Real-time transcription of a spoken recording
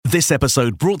This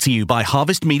episode brought to you by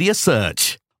Harvest Media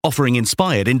Search, offering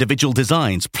inspired individual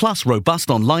designs plus robust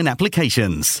online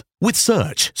applications. With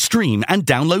search, stream, and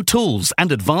download tools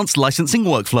and advanced licensing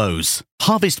workflows.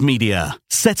 Harvest Media,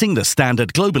 setting the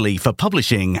standard globally for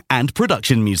publishing and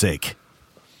production music.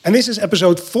 And this is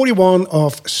episode 41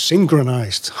 of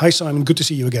Synchronized. Hi Simon, good to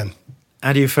see you again.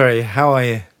 Adi Ferry, how are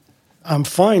you? I'm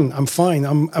fine.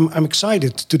 I'm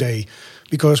excited today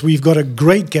because we've got a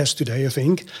great guest today, I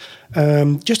think.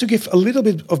 Just to give a little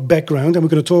bit of background, and we're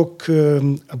going to talk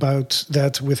about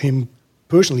that with him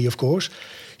personally, of course.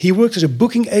 He worked as a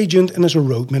booking agent and as a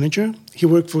road manager. He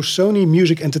worked for Sony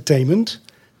Music Entertainment.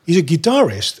 He's a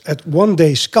guitarist at One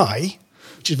Day Sky,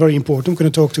 which is very important. We're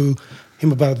going to talk to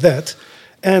him about that.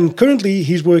 And currently,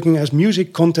 he's working as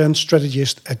music content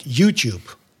strategist at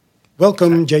YouTube.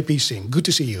 Welcome, JP Singh. Good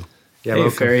to see you. Yeah,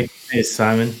 hey, Ferry. Hey,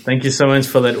 Simon. Thank you so much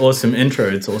for that awesome intro.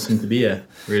 It's awesome to be here.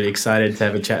 Really excited to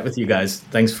have a chat with you guys.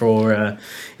 Thanks for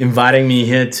inviting me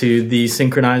here to the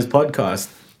Synchronized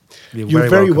podcast. You're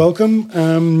very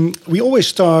welcome. We always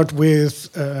start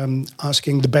with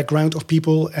asking the background of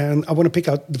people, and I want to pick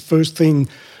out the first thing,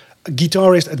 a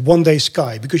guitarist at One Day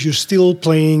Sky, because you're still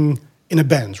playing in a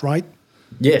band, right?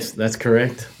 Yes, that's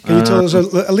correct. Can you tell us a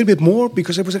little bit more?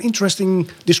 Because there was an interesting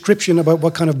description about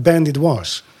what kind of band it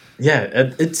was.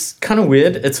 Yeah, it's kind of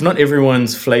weird. It's not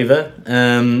everyone's flavor.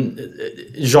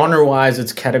 Genre-wise,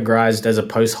 it's categorized as a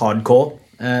post-hardcore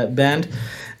band,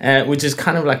 which is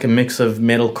kind of like a mix of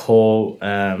metalcore,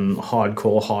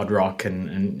 hardcore, hard rock,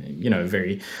 and you know,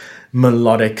 very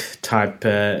melodic type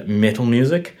metal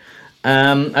music.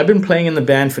 I've been playing in the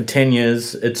band for 10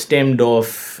 years. It stemmed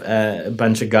off a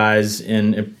bunch of guys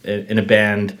in a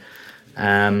band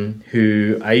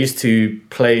who I used to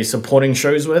play supporting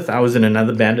shows with. I was in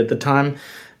another band at the time.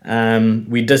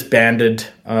 We disbanded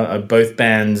both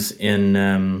bands in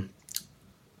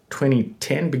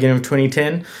 2010, beginning of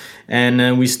 2010.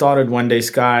 And we started One Day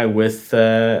Sky with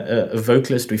a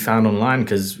vocalist we found online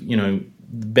because, you know,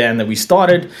 the band that we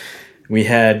started, we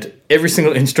had every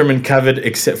single instrument covered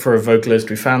except for a vocalist.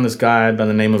 We found this guy by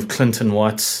the name of Clinton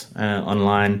Watts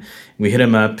online. We hit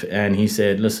him up and he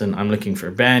said, listen, I'm looking for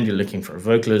a band. You're looking for a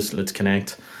vocalist. Let's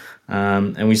connect.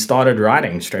 And we started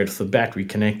writing straight off the bat. We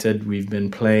connected. We've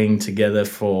been playing together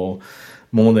for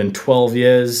more than 12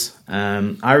 years.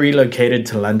 I relocated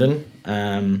to London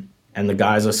and the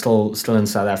guys are still in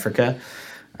South Africa.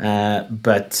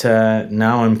 But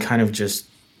now I'm kind of just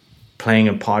playing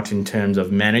a part in terms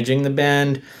of managing the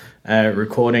band,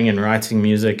 recording and writing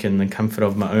music in the comfort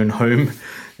of my own home,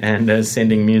 and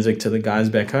sending music to the guys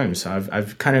back home. So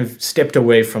I've kind of stepped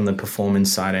away from the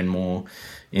performance side and more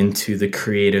into the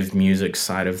creative music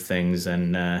side of things,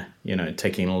 and you know,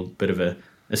 taking a little bit of a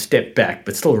step back,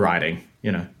 but still writing.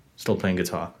 You know, still playing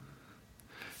guitar.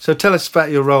 So tell us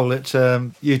about your role at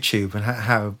YouTube and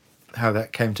how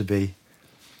that came to be.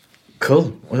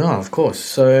 Cool. Well, no, of course.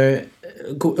 So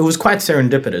it was quite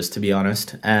serendipitous, to be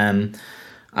honest.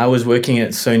 I was working at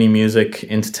Sony Music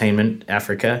Entertainment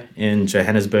Africa in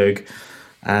Johannesburg.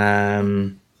 You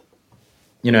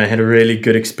know, I had a really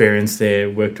good experience there,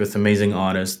 worked with amazing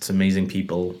artists, amazing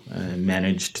people,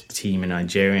 managed a team in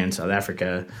Nigeria and South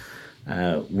Africa,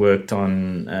 worked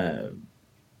on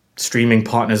streaming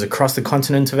partners across the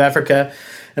continent of Africa.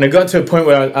 And it got to a point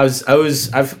where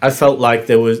I felt like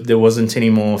there wasn't any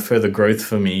more further growth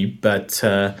for me, but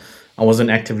I wasn't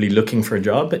actively looking for a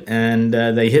job. And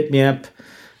they hit me up.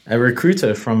 A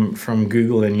recruiter from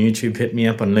Google and YouTube hit me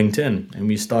up on LinkedIn, and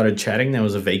we started chatting. There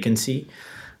was a vacancy.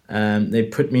 They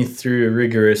put me through a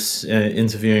rigorous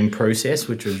interviewing process,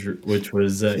 which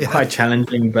was quite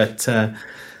challenging, but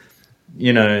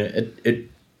you know,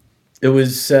 it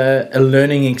was a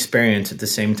learning experience at the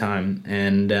same time.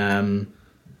 And I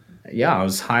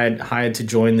was hired to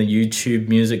join the YouTube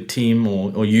music team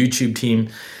or YouTube team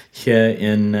here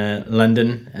in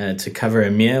London to cover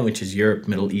EMEA, which is Europe,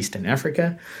 Middle East, and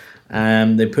Africa.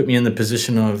 They put me in the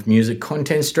position of music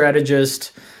content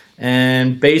strategist,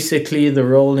 and basically the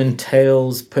role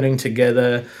entails putting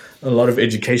together a lot of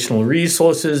educational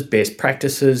resources, best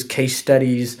practices, case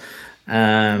studies,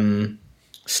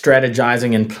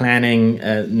 strategizing and planning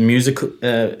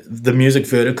the music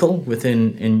vertical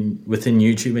within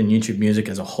YouTube and YouTube Music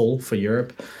as a whole for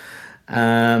Europe.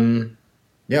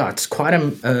 It's quite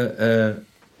a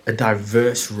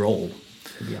diverse role,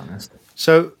 to be honest.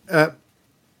 So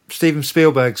Steven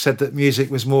Spielberg said that music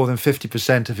was more than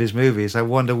 50% of his movies. I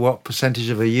wonder what percentage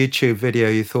of a YouTube video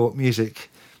you thought music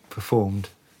performed.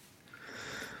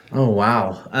 Oh,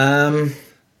 wow.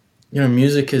 You know,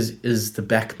 music is the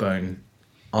backbone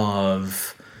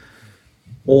of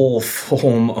all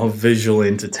form of visual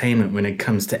entertainment when it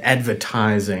comes to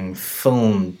advertising,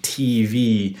 film,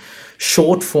 TV,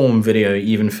 short form video,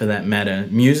 even for that matter.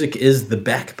 Music is the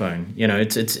backbone. You know,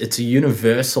 it's a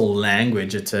universal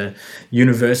language. It's a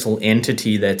universal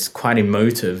entity that's quite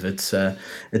emotive. It's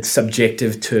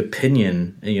subjective to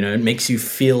opinion. You know, it makes you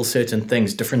feel certain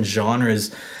things. Different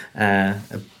genres.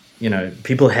 You know,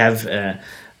 people have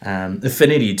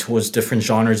affinity towards different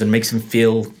genres and makes them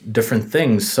feel different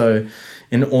things. So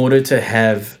in order to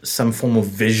have some form of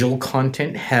visual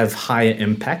content have higher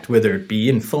impact, whether it be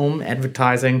in film,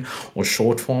 advertising, or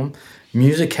short form,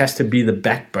 music has to be the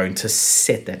backbone to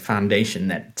set that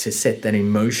foundation, to set that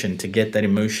emotion, to get that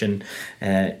emotion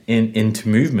into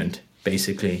movement,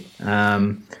 basically.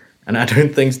 And I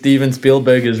don't think Steven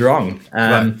Spielberg is wrong.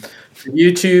 Right. For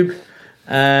YouTube,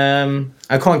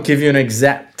 I can't give you an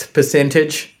exact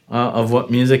percentage of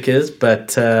what music is,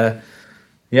 but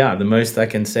yeah, the most I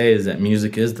can say is that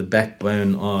music is the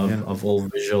backbone of all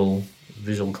visual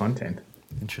content.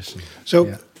 Interesting.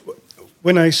 So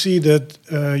when I see that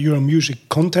you're a music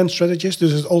content strategist,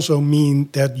 does it also mean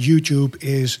that YouTube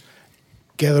is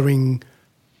gathering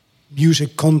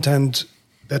music content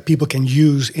that people can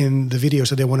use in the videos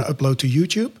that they want to upload to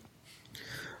YouTube?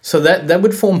 So that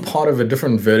would form part of a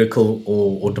different vertical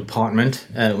or department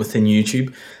within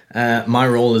YouTube. My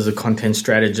role as a content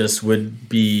strategist would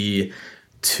be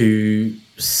to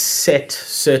set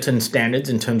certain standards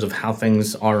in terms of how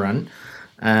things are run,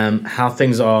 how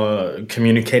things are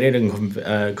communicated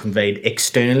and conveyed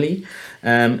externally,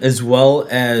 as well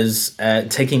as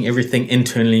taking everything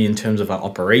internally in terms of our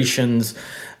operations,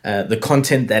 the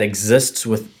content that exists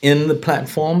within the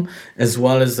platform, as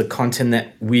well as the content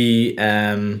that we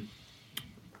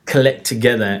collect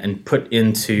together and put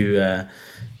into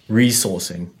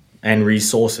resourcing and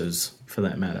resources, for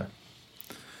that matter.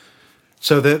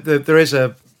 So there is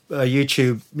a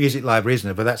YouTube music library, isn't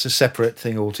there? But that's a separate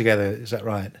thing altogether. Is that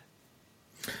right?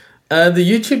 The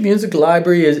YouTube music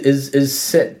library is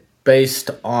set based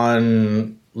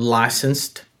on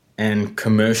licensed and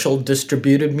commercial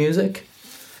distributed music.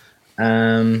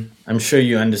 I'm sure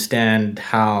you understand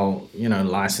how, you know,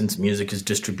 licensed music is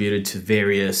distributed to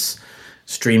various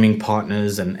streaming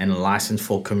partners and licensed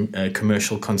for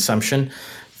commercial consumption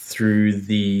through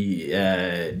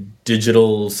the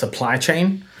digital supply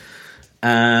chain.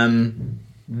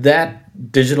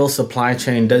 That digital supply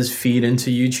chain does feed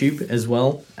into YouTube as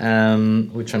well,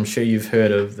 which I'm sure you've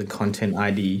heard of, the Content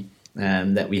ID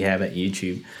that we have at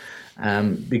YouTube.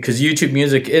 Because YouTube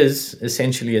Music is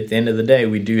essentially, at the end of the day,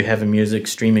 we do have a music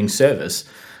streaming service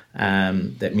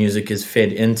that music is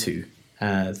fed into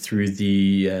through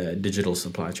the digital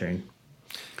supply chain.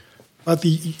 But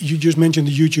you just mentioned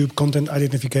the YouTube content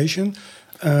identification.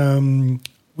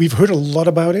 We've heard a lot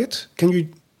about it. Can you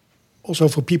also,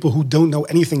 for people who don't know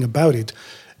anything about it,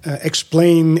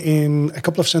 explain in a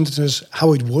couple of sentences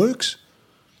how it works?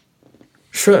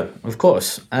 Sure, of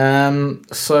course.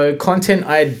 So Content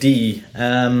ID.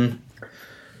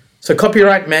 So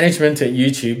copyright management at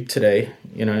YouTube today,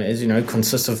 you know, as you know,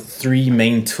 consists of three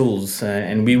main tools,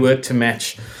 and we work to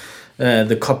match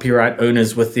the copyright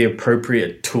owners with the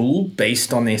appropriate tool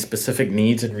based on their specific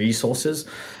needs and resources,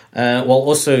 while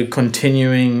also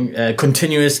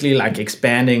continuously like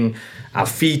expanding our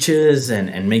features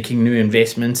and making new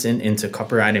investments into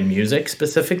copyrighted music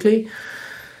specifically.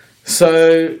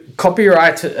 So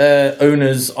copyright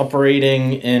owners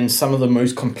operating in some of the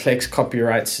most complex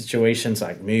copyright situations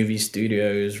like movie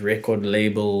studios, record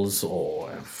labels, or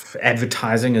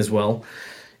advertising as well.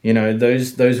 You know,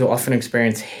 those who often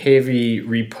experience heavy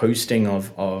reposting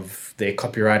of their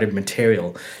copyrighted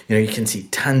material. You know, you can see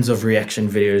tons of reaction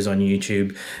videos on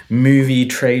YouTube, movie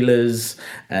trailers,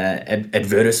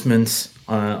 advertisements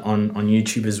on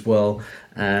YouTube as well.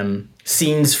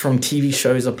 Scenes from TV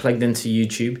shows are plugged into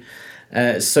YouTube.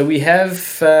 So we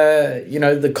have, you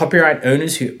know, the copyright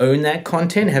owners who own that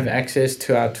content have access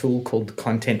to our tool called the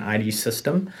Content ID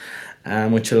system,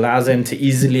 which allows them to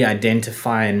easily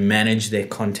identify and manage their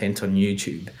content on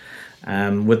YouTube.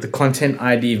 With the Content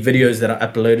ID, videos that are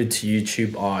uploaded to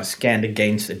YouTube are scanned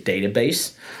against a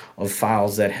database of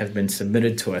files that have been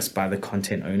submitted to us by the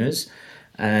content owners.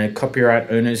 Copyright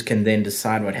owners can then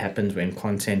decide what happens when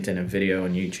content in a video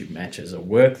on YouTube matches a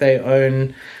work they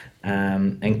own.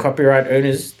 And copyright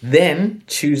owners then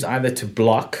choose either to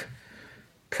block,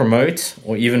 promote,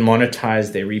 or even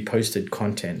monetize their reposted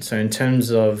content. So in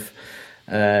terms of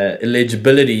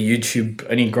eligibility, YouTube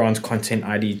only grants Content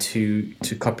ID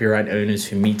to copyright owners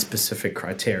who meet specific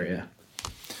criteria.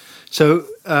 So,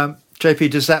 JP,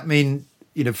 does that mean,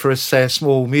 you know, for say a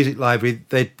small music library,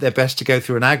 they're best to go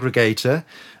through an aggregator,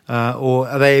 or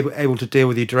are they able to deal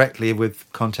with you directly with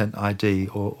Content ID,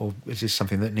 or is this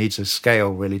something that needs a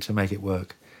scale really to make it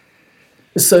work?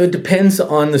 So it depends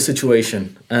on the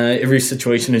situation. Every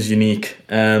situation is unique,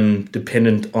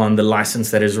 dependent on the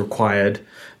license that is required,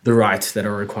 the rights that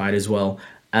are required as well.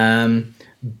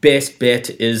 Best bet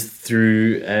is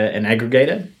through an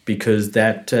aggregator, because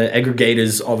that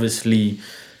aggregators obviously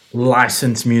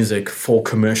license music for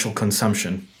commercial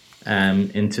consumption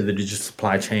into the digital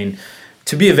supply chain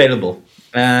to be available.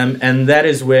 And that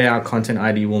is where our Content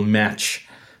ID will match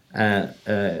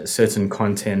certain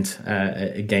content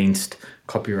against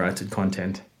copyrighted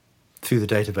content. Through the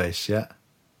database, yeah?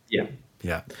 Yeah.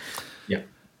 Yeah. Yeah.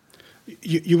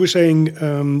 You were saying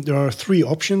there are three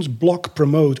options: block,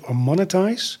 promote, or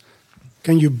monetize.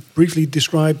 Can you briefly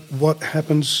describe what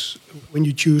happens when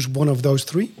you choose one of those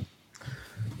three?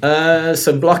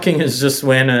 So blocking is just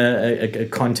when a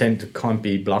content can't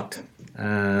be blocked.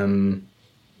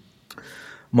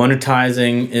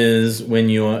 Monetizing is when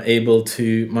you're able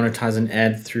to monetize an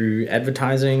ad through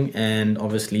advertising, and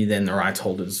obviously then the rights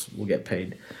holders will get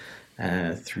paid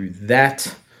through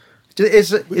that.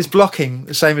 Is blocking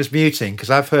the same as muting? Because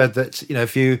I've heard that, you know,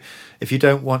 if you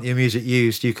don't want your music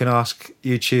used, you can ask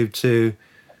YouTube to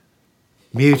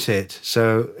mute it.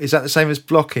 So is that the same as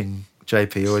blocking,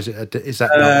 JP, or is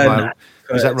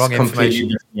that wrong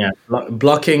information? Yeah,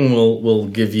 blocking will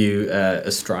give you a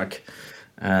strike.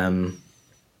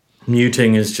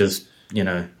 Muting is just, you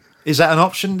know. Is that an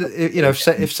option? You know,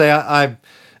 if say I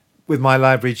with my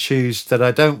library choose that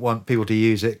I don't want people to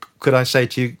use it, could I say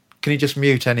to you, can you just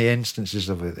mute any instances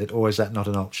of it, or is that not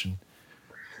an option?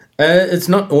 It's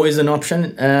not always an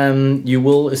option. You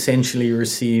will essentially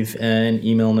receive an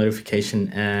email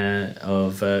notification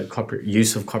of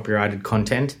use of copyrighted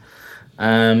content.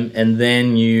 And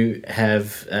then you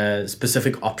have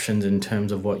specific options in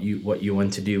terms of what you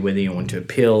want to do, whether you want to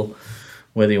appeal,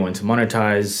 whether you want to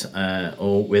monetize,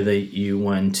 or whether you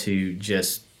want to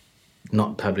just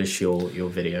not publish your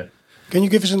video. Can you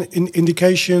give us an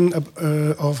indication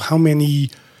of how many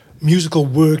musical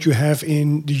work you have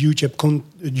in the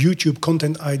YouTube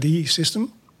Content ID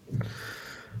system?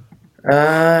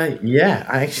 Yeah,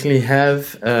 I actually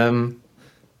have an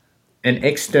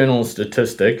external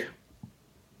statistic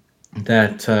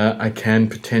that I can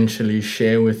potentially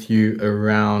share with you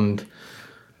around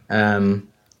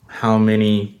how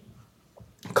many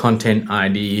Content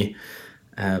ID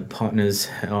partners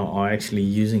are actually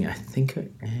using. I think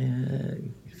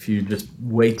if you just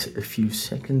wait a few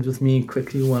seconds with me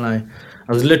quickly, while I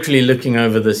was literally looking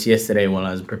over this yesterday while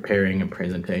I was preparing a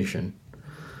presentation.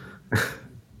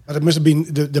 But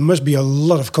there must be a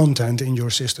lot of content in your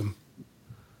system.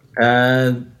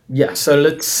 Yeah, so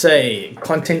let's say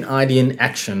Content ID in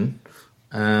action.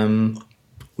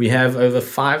 We have over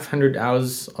 500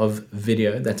 hours of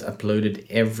video that's uploaded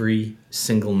every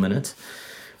single minute.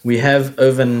 We have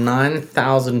over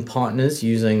 9,000 partners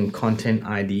using Content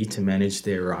ID to manage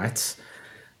their rights.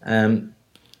 Over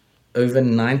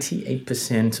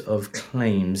 98% of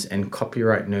claims and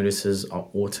copyright notices are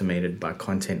automated by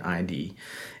Content ID.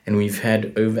 And we've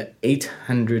had over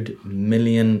 800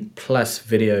 million plus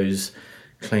videos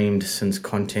claimed since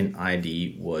Content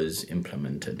ID was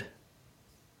implemented.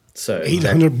 So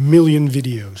 800 million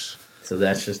videos. So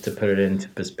that's just to put it into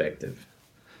perspective.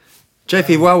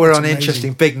 JP, while we're on amazing.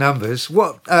 interesting big numbers,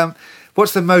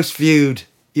 what's the most viewed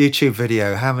YouTube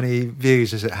video? How many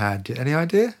views has it had? Any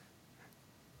idea?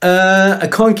 I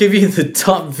can't give you the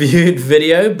top viewed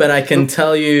video, but I can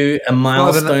tell you a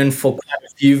milestone for quite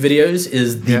a few videos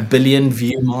is the billion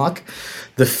view mark.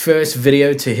 The first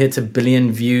video to hit 1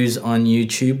 billion views on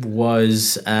YouTube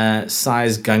was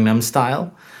Psy's Gangnam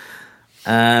Style.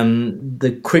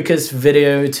 The quickest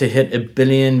video to hit 1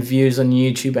 billion views on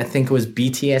YouTube, I think it was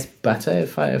BTS Butter,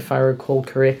 if I recall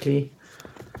correctly.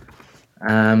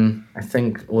 I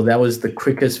think, that was the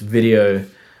quickest video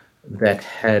that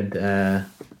had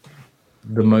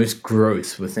the most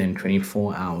growth within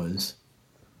 24 hours.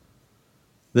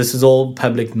 This is all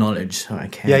public knowledge, so I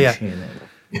can't share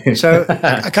that. So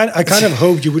I kind of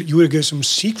hoped you would get some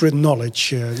secret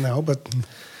knowledge now, but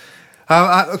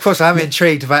of course I'm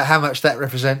intrigued about how much that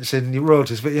represents in your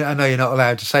royalties. But I know you're not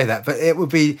allowed to say that. But it would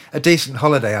be a decent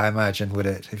holiday, I imagine, would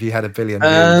it, if you had 1 billion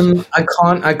views?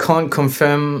 I can't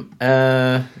confirm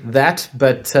that,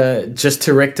 but just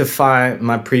to rectify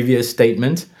my previous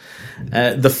statement.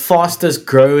 The fastest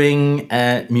growing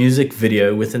music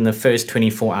video within the first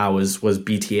 24 hours was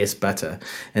BTS Butter,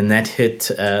 and that hit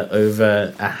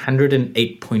over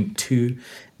 108.2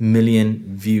 million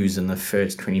views in the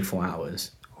first 24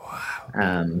 hours. Wow.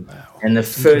 And the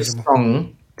first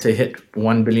song to hit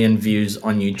 1 billion views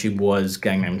on YouTube was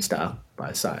Gangnam Style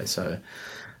by side. So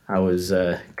I was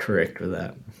correct with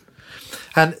that.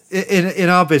 And in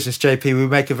our business, JP, we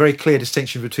make a very clear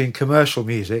distinction between commercial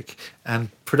music and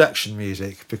production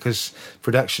music, because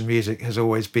production music has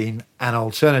always been an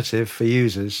alternative for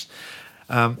users.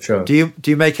 Sure. Do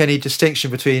you make any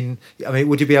distinction between? I mean,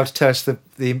 would you be able to tell us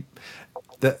the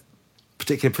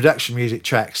particular production music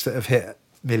tracks that have hit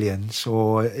millions,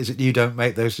 or is it you don't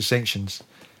make those distinctions?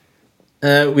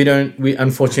 We don't.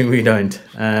 Unfortunately we don't.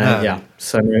 No. Yeah.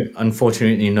 So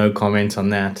unfortunately, no comment on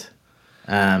that.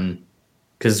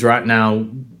 Because right now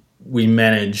we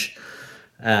manage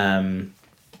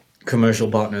commercial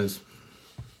partners.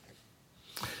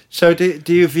 So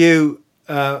do you view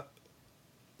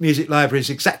music libraries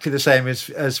exactly the same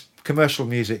as commercial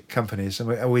music companies?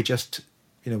 And are we just,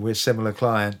 we're similar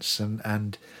clients,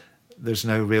 and there's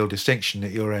no real distinction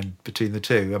at your end between the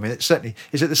two? I mean, it's certainly,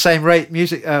 is it the same rate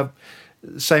music,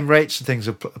 same rates and things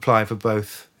apply for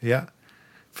both? Yeah.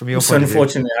 From your So point of view?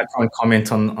 unfortunately, I can't comment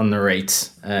on the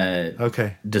rates.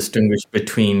 Okay. Distinguish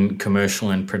between commercial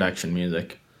and production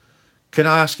music. Can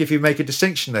I ask if you make a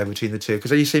distinction there between the two?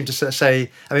 Because you seem to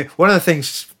say, I mean, one of the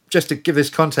things, just to give this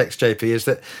context, JP, is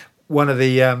that one of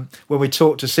the, when we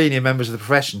talk to senior members of the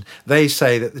profession, they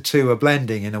say that the two are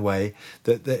blending in a way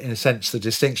that in a sense, the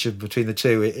distinction between the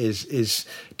two is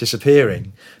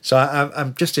disappearing. So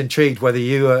I'm just intrigued whether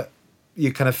you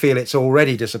kind of feel it's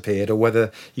already disappeared, or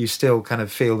whether you still kind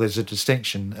of feel there's a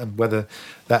distinction, and whether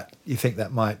that you think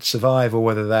that might survive, or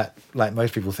whether that, like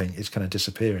most people think, is kind of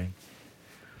disappearing.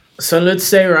 So let's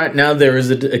say right now there is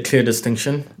a clear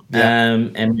distinction, Yeah.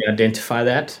 and we identify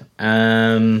that.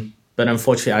 But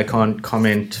unfortunately, I can't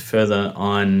comment further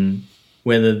on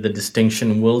whether the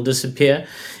distinction will disappear.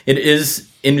 It is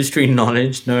industry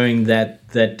knowledge knowing that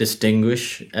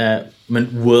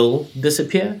distinguishment will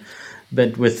disappear.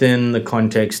 But within the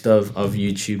context of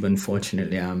YouTube,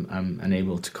 unfortunately, I'm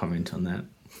unable to comment on that.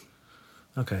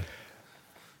 Okay.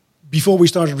 Before we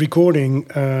started recording,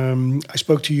 I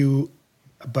spoke to you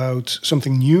about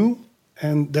something new,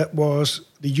 and that was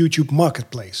the YouTube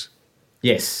Marketplace.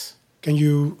 Yes. Can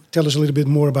you tell us a little bit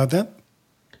more about that?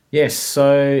 Yes.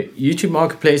 So YouTube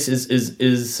Marketplace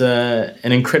is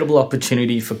an incredible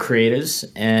opportunity for creators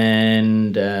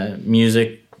and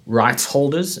music rights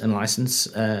holders and license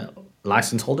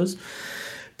holders.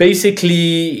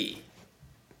 Basically,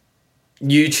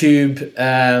 YouTube,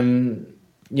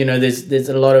 there's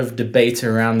a lot of debate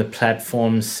around the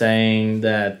platform saying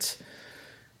that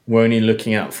we're only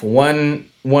looking out for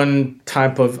one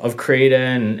type of creator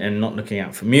and not looking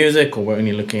out for music, or we're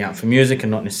only looking out for music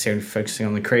and not necessarily focusing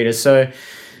on the creator. So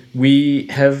we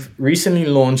have recently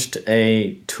launched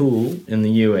a tool in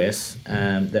the US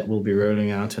that will be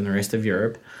rolling out in the rest of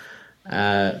Europe,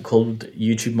 called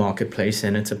YouTube Marketplace,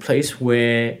 and it's a place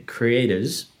where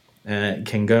creators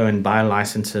can go and buy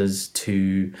licenses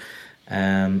to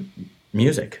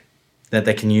music that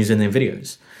they can use in their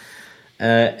videos.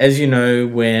 As you know,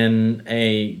 when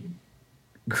a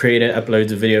creator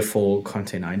uploads a video for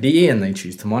Content ID and they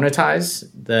choose to monetize,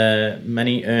 the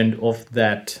money earned off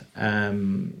that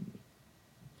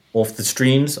off the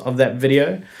streams of that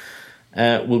video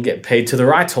will get paid to the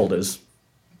rights holders.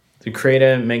 The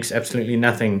creator makes absolutely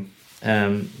nothing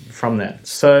from that.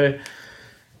 So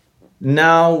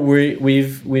now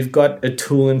we've got a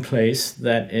tool in place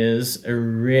that is a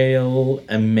real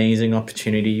amazing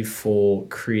opportunity for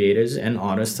creators and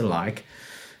artists alike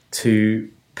to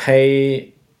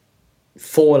pay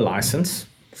for a license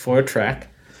for a track,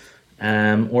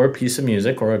 or a piece of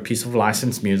music, or a piece of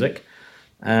licensed music,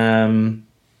 and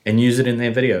use it in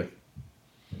their video.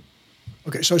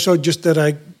 Okay, so just that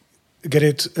I get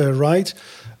it right.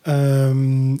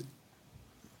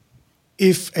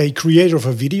 If a creator of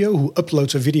a video who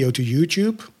uploads a video to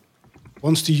YouTube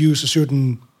wants to use a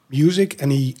certain music,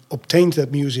 and he obtains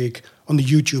that music on the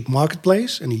YouTube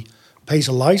Marketplace, and he pays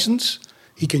a license,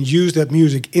 he can use that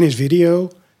music in his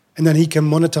video, and then he can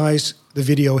monetize the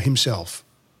video himself.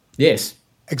 Yes.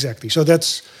 Exactly. So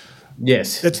that's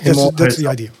the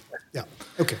idea. Yeah.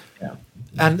 Okay. Yeah.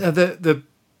 And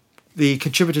the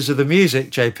contributors of the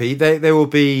music, JP, there will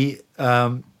be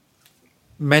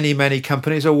many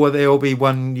companies, or will they all be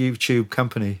one YouTube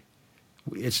company?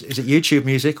 Is it YouTube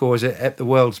Music, or is it at the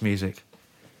World's Music?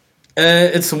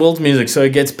 It's the World's Music, so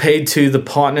it gets paid to the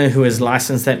partner who has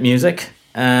licensed that music,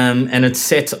 and it's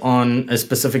set on a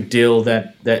specific deal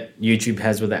that YouTube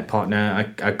has with that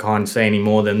partner. I can't say any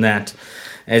more than that.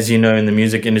 As you know, in the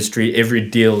music industry, every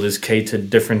deal is catered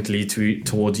differently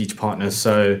towards each partner.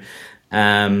 So,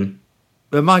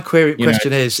 but my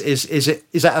question is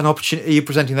that an opportunity? Are you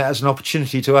presenting that as an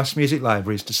opportunity to us music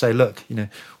libraries to say, look,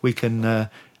 we can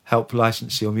help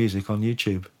license your music on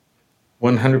YouTube?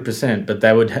 100%. But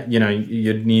that would,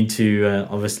 you'd need to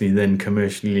obviously then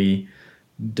commercially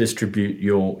distribute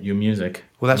your music.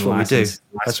 Well, that's what we do.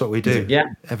 That's what we do. Yeah.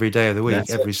 Every day of the week,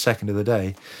 every second of the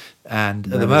day.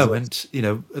 And at the moment,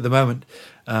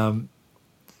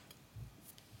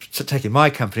 so taking my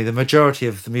company, the majority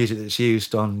of the music that's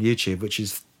used on YouTube, which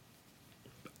is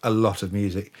a lot of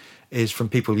music, is from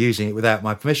people using it without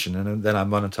my permission, and then I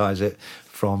monetize it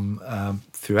from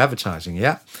through advertising.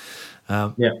 Yeah.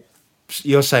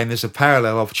 You're saying there's a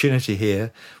parallel opportunity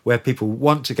here where people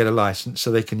want to get a license so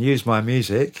they can use my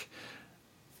music.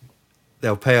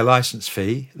 They'll pay a license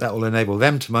fee that will enable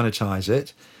them to monetize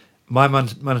it. My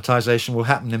monetization will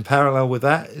happen in parallel with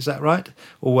that. Is that right?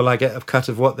 Or will I get a cut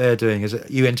of what they're doing? Is it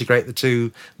you integrate the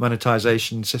two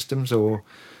monetization systems, or?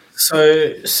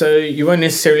 So you won't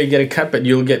necessarily get a cut, but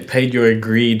you'll get paid your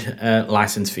agreed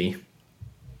license fee.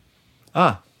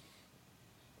 Yeah.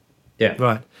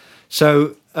 Right.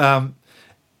 So,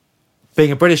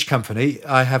 being a British company,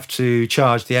 I have to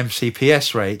charge the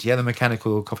MCPS rate, the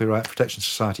Mechanical Copyright Protection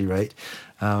Society rate,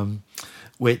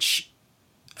 which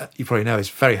you probably know is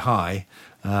very high.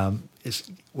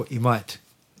 It's what you might,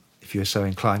 if you were so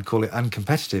inclined, call it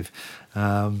uncompetitive.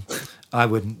 I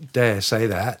wouldn't dare say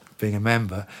that, being a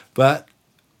member. But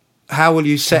how will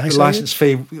you set the license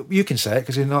fee? You can say it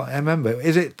because you're not a member.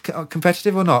 Is it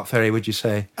competitive or not, Ferry, would you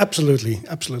say? Absolutely,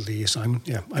 Simon.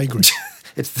 Yeah, I agree.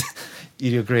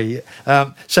 You agree.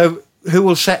 So who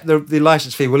will set the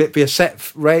license fee? Will it be a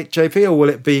set rate, JP, or will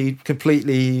it be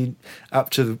completely up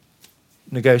to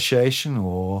negotiation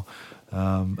or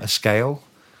a scale?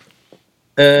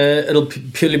 It'll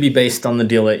purely be based on the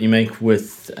deal that you make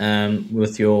with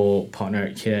your partner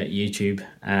here at YouTube.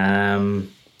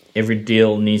 Every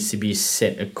deal needs to be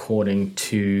set according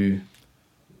to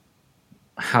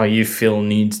how you feel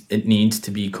it needs to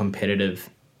be competitive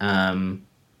and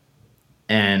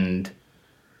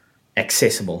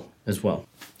accessible as well.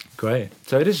 Great.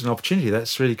 So it is an opportunity.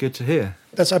 That's really good to hear.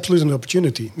 That's absolutely an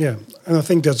opportunity, yeah. And I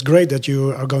think that's great that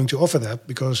you are going to offer that,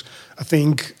 because I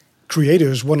think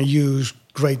creators want to use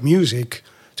great music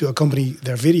to accompany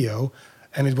their video,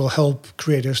 and it will help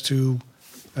creators to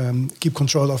keep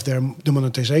control of the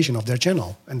monetization of their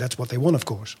channel. And that's what they want, of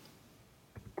course.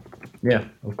 Yeah,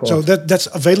 of course. So that's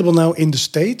available now in the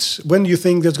States. When do you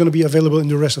think that's going to be available in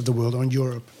the rest of the world or in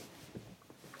Europe?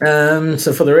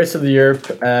 So for the rest of the Europe,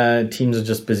 teams are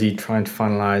just busy trying to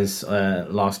finalize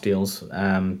last deals.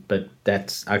 But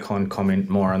I can't comment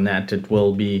more on that. It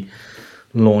will be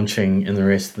launching in the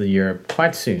rest of the Europe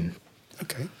quite soon.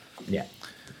 Okay. Yeah.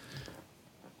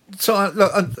 So,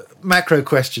 look, a macro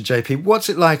question, JP. What's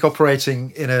it like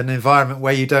operating in an environment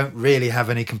where you don't really have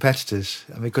any competitors?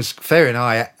 I mean, because Ferry and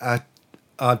I,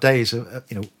 our days are,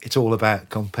 it's all about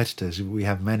competitors. We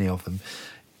have many of them.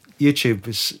 YouTube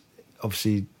is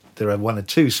obviously, there are one or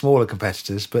two smaller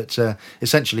competitors, but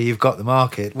essentially you've got the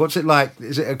market. What's it like?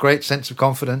 Is it a great sense of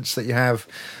confidence that you have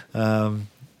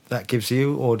that gives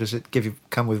you, or does it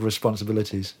come with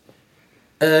responsibilities?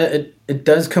 It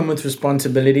does come with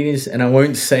responsibilities, and I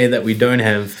won't say that we don't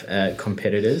have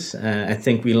competitors. I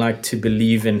think we like to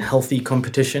believe in healthy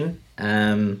competition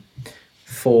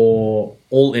for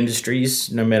all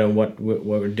industries, no matter what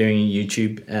we're doing in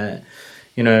YouTube.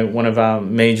 One of our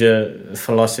major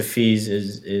philosophies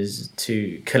is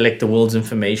to collect the world's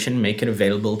information, make it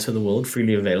available to the world,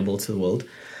 freely available to the world.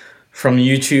 From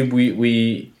YouTube,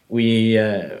 we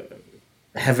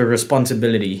have a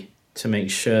responsibility to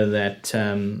make sure that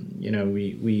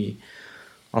we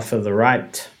offer the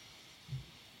right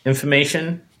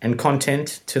information and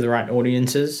content to the right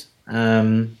audiences,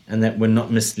 and that we're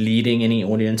not misleading any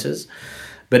audiences.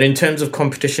 But in terms of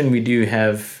competition, we do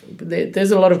have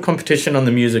there's a lot of competition on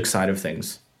the music side of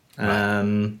things.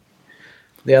 Right.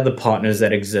 The other partners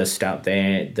that exist out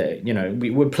there, that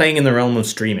we're playing in the realm of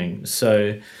streaming.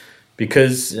 So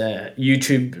because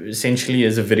YouTube essentially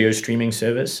is a video streaming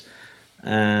service.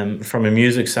 From a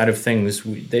music side of things,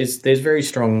 there's very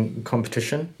strong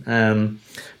competition,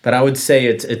 but I would say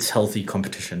it's healthy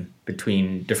competition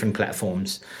between different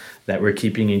platforms that we're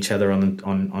keeping each other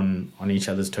on each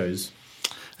other's toes.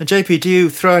 And JP, do you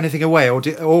throw anything away, or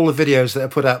do all the videos that are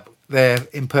put up there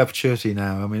in perpetuity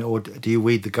now? I mean, or do you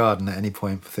weed the garden at any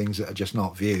point for things that are just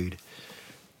not viewed?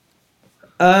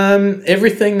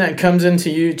 Everything that comes into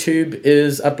YouTube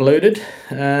is uploaded,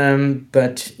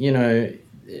 but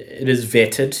it is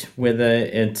vetted whether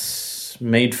it's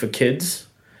made for kids.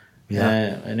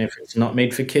 And if it's not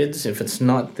made for kids, if it's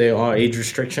not, there are age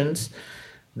restrictions.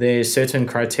 There's certain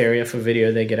criteria for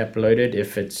video that get uploaded.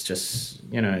 If it's just,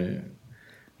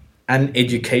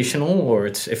 uneducational, or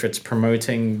if it's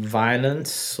promoting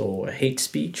violence or hate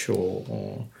speech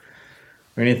or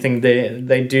or anything,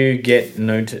 they do get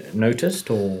noticed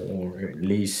or at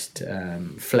least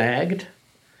flagged,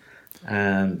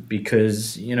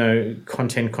 because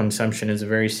content consumption is a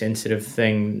very sensitive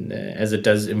thing, as it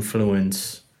does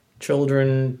influence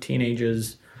children,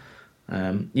 teenagers.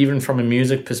 Even from a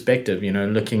music perspective,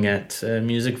 looking at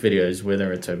music videos,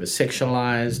 whether it's over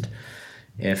sexualized,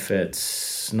 if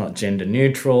it's not gender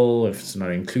neutral, if it's not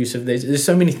inclusive, there's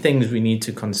so many things we need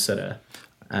to consider.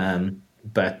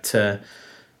 But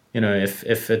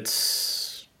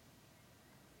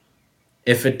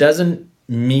if it doesn't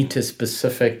meet a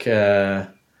specific, I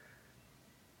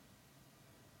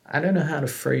don't know how to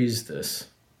phrase this.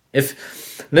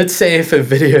 Let's say if a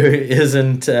video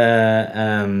isn't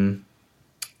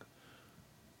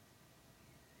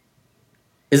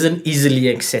easily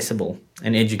accessible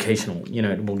and educational,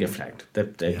 it will get flagged.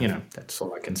 That's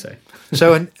all I can say.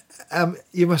 So,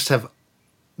 you must have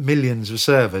millions of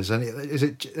servers, and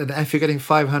if you're getting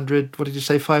 500, what did you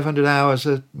say, 500 hours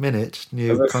a minute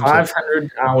new Over content?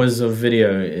 500 hours of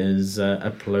video is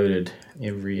uploaded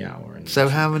every hour. So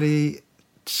how many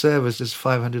servers does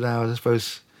 500 hours? I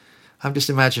suppose I'm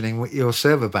just imagining what your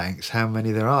server banks, how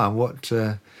many there are, and what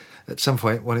at some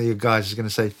point one of you guys is going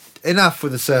to say, enough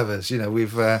with the servers,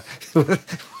 we've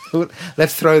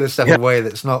let's throw the stuff away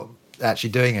that's not actually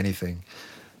doing anything.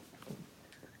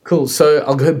 Cool. So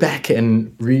I'll go back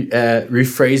and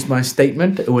rephrase my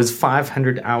statement. It was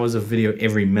 500 hours of video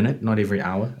every minute, not every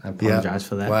hour. I apologize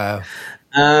for that. Wow.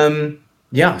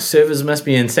 Servers must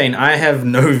be insane. I have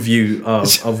no view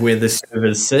of where the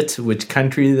servers sit, which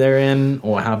country they're in,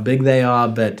 or how big they are,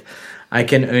 but I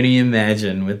can only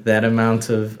imagine with that amount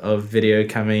of video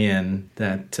coming in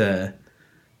that,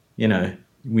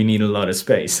 we need a lot of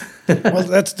space. Well,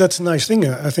 that's a nice thing,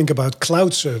 I think, about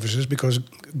cloud services, because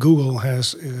Google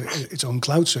has its own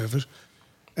cloud service.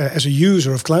 As a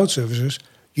user of cloud services,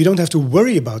 you don't have to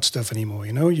worry about stuff anymore.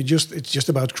 It's just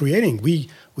about creating. We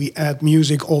add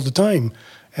music all the time,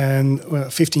 and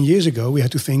 15 years ago we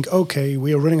had to think, okay,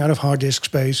 we are running out of hard disk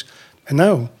space, and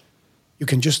now you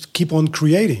can just keep on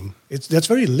creating. That's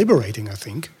very liberating, I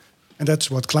think, and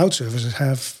that's what cloud services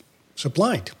have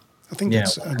supplied. I think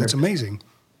that's amazing.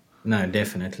 No,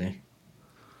 definitely.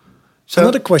 So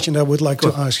another question I would like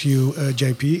to ask you,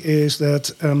 JP, is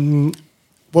that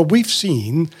what we've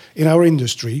seen in our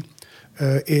industry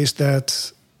is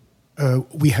that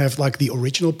we have like the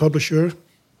original publisher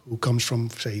who comes from,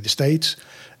 say, the States,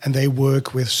 and they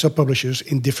work with sub-publishers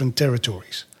in different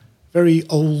territories. Very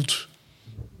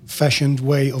old-fashioned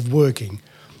way of working.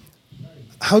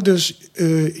 How does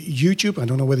YouTube, I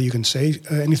don't know whether you can say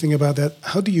anything about that,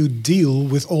 how do you deal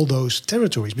with all those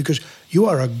territories? Because you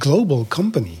are a global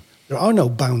company. There are no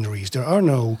boundaries. There are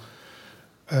no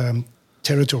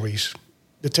territories.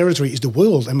 The territory is the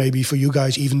world, and maybe for you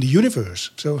guys, even the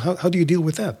universe. So how do you deal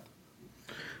with that?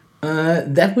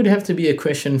 That would have to be a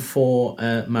question for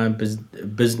my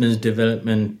business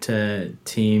development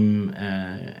team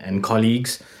and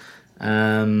colleagues.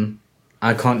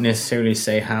 I can't necessarily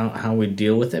say how we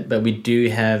deal with it, but we do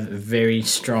have a very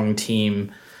strong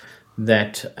team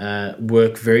that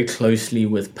work very closely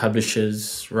with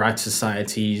publishers, rights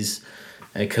societies,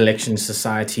 collection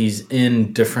societies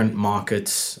in different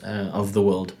markets of the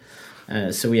world.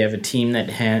 So we have a team that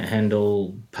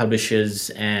handle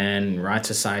publishers and rights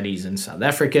societies in South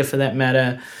Africa, for that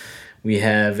matter. We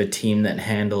have a team that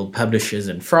handle publishers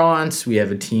in France. We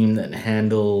have a team that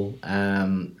handle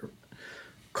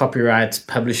copyrights,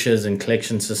 publishers and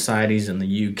collection societies in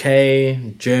the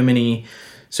UK, Germany.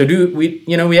 So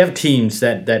we have teams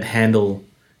that handle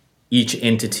each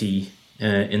entity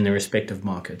in the respective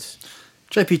markets.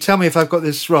 JP, tell me if I've got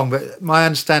this wrong, but my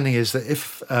understanding is that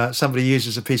if somebody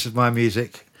uses a piece of my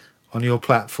music on your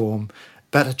platform,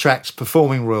 that attracts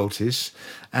performing royalties,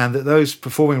 and that those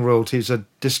performing royalties are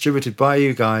distributed by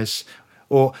you guys,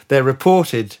 or they're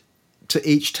reported to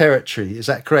each territory. Is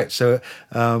that correct? So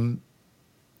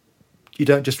you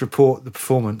don't just report the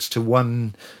performance to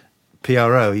one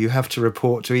PRO, you have to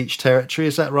report to each territory.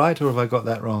 Is that right, or have I got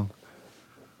that wrong?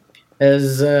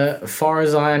 As far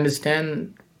as I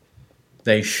understand,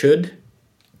 they should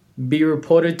be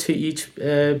reported to each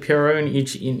PRO in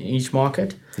each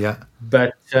market. Yeah.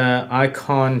 But I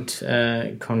can't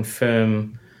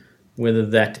confirm whether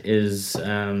that is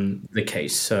the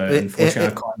case. So unfortunately, I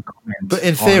can't comment. But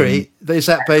in theory, is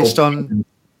that based on...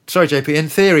 Sorry, JP. In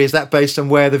theory, is that based on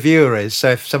where the viewer is?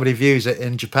 So if somebody views it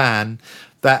in Japan,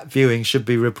 that viewing should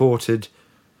be reported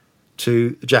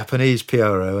to the Japanese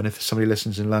PRO, and if somebody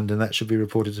listens in London, that should be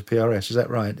reported to PRS. Is that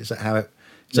right? Is that how it?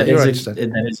 Is that your understanding?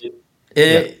 That is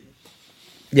it.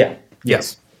 Yeah.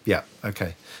 Yes. Yeah.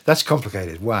 Okay. That's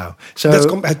complicated. Wow. So I was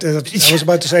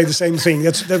about to say the same thing.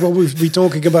 That's what we've been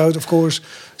talking about, of course,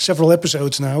 several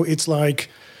episodes now. It's like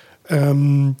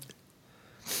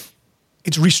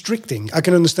it's restricting. I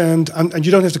can understand, and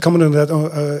you don't have to comment on that,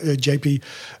 JP,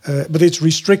 but it's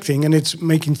restricting and it's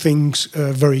making things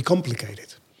very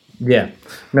complicated. Yeah,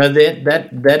 no,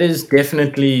 that is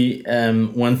definitely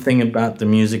one thing about the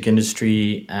music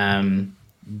industry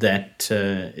that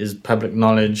is public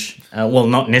knowledge. Well,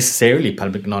 not necessarily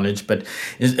public knowledge, but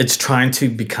it's trying to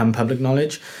become public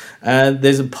knowledge.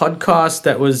 There's a podcast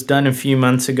that was done a few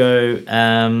months ago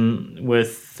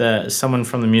with someone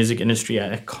from the music industry.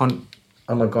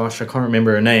 Oh my gosh, I can't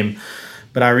remember her name.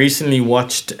 But I recently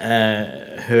watched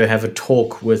her have a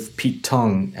talk with Pete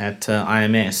Tong at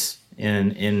IMS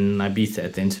in Ibiza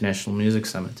at the International Music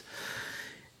Summit.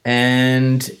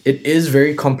 And it is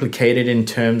very complicated in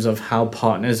terms of how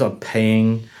partners are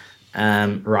paying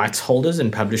rights holders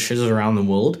and publishers around the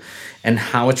world and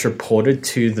how it's reported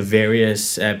to the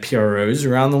various PROs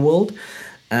around the world.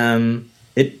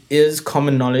 It is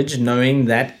common knowledge knowing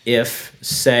that if,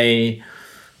 say,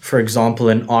 for example,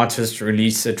 an artist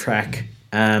releases a track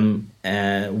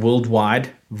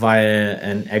worldwide via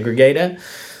an aggregator,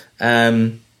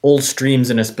 all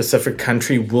streams in a specific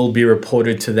country will be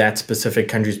reported to that specific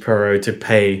country's PRO to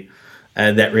pay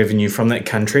that revenue from that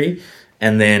country,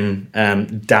 and then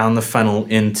down the funnel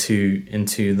into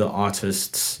the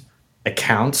artist's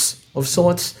accounts of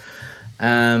sorts.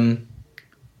 But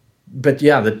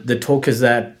yeah, the talk is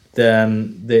that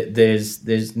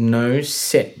there's no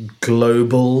set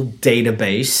global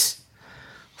database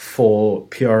for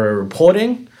PRO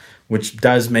reporting, which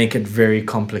does make it very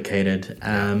complicated.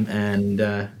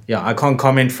 Yeah, I can't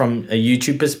comment from a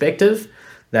YouTube perspective.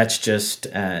 That's just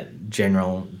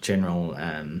general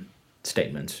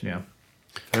statements. Yeah.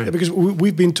 Because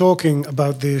we've been talking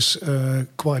about this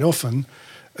quite often.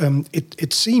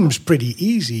 It seems pretty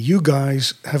easy. You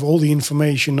guys have all the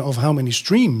information of how many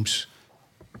streams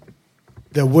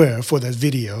there were for that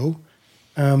video,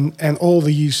 and all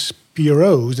these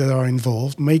PROs that are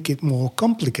involved make it more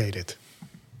complicated.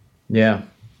 Yeah,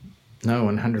 no,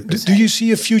 100%. Do you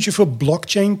see a future for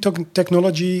blockchain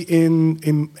technology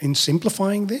in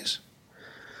simplifying this?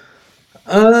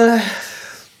 I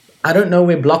don't know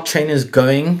where blockchain is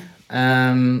going.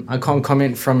 I can't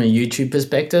comment from a YouTube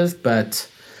perspective, but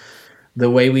the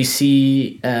way we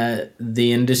see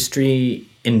the industry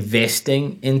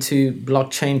investing into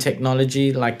blockchain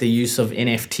technology, like the use of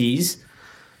NFTs,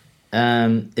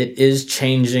 it is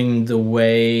changing the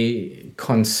way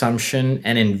consumption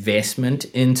and investment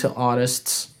into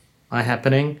artists are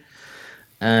happening.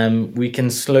 We can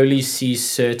slowly see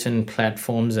certain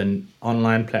platforms and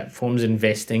online platforms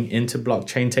investing into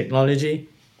blockchain technology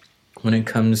when it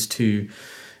comes to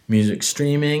music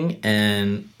streaming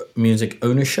and music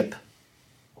ownership.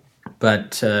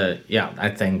 But yeah, I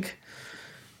think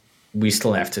we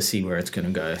still have to see where it's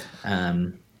going to go.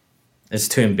 It's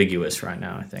too ambiguous right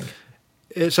now, I think.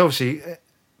 It's obviously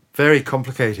very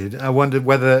complicated. I wondered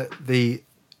whether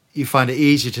you find it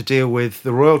easier to deal with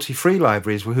the royalty-free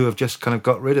libraries who have just kind of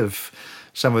got rid of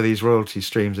some of these royalty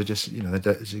streams. They just, they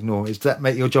don't just ignore. Does that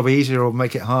make your job easier or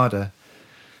make it harder?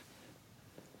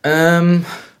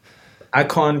 I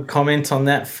can't comment on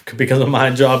that because of my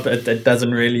job. It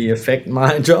doesn't really affect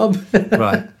my job.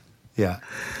 Right. Yeah.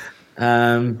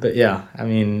 But yeah, I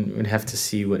mean, we'd have to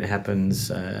see what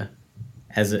happens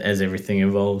as everything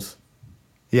evolves.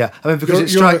 Yeah, I mean, because it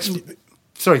strikes.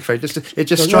 Sorry, Craig. It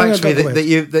just strikes me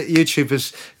that YouTube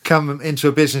has come into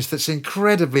a business that's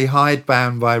incredibly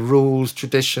hidebound by rules,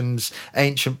 traditions,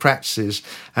 ancient practices,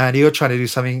 and you're trying to do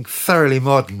something thoroughly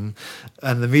modern,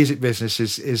 and the music business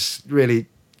is really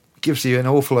gives you an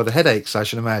awful lot of headaches, I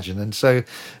should imagine. And so,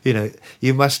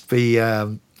 you must be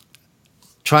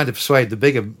trying to persuade the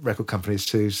bigger record companies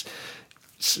to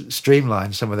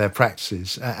streamline some of their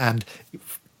practices, and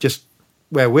just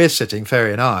where we're sitting,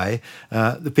 Ferry and I,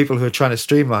 the people who are trying to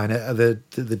streamline it are the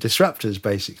disruptors,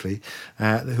 basically,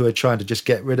 who are trying to just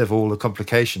get rid of all the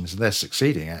complications, and they're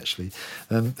succeeding, actually.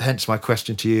 Hence my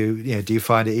question to you, do you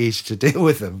find it easy to deal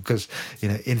with them? Because,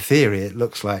 in theory, it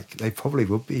looks like they probably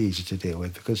would be easy to deal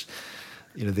with because,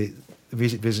 the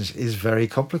music business is very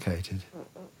complicated.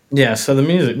 Yeah, so the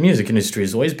music industry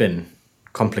has always been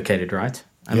complicated, right?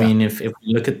 I mean, if we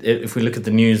look at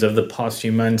the news of the past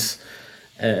few months,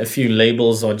 a few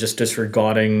labels are just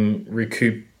disregarding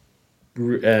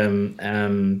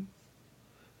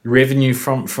revenue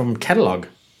from catalog,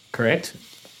 correct?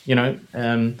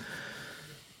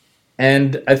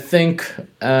 And I think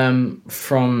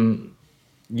from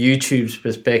YouTube's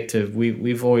perspective,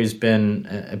 we've always been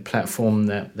a platform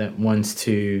that wants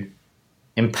to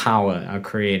empower our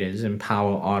creators,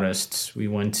 empower artists. We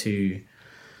want to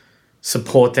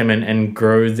support them and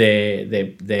grow their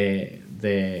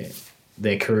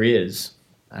careers.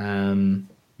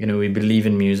 We believe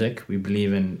in music. We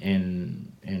believe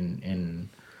in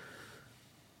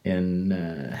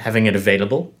having it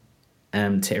available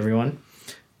to everyone.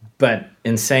 But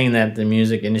in saying that, the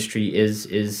music industry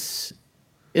is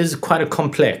quite a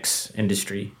complex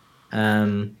industry.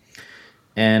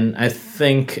 And I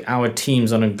think our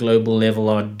teams on a global level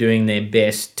are doing their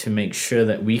best to make sure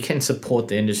that we can support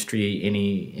the industry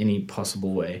any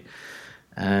possible way,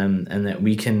 and that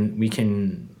we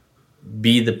can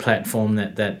be the platform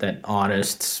that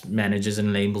artists, managers,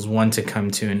 and labels want to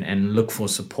come to and look for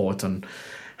support on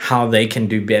how they can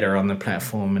do better on the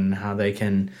platform and how they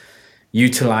can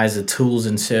utilize the tools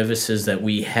and services that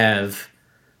we have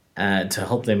to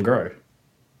help them grow.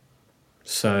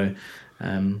 So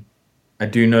I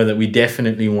do know that we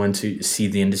definitely want to see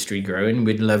the industry grow, and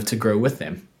we'd love to grow with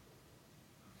them.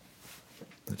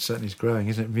 It certainly is growing,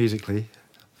 isn't it, musically?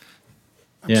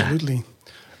 Absolutely. Yeah.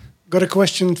 Got a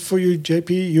question for you,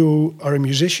 JP. You are a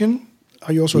musician.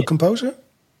 Are you also a composer?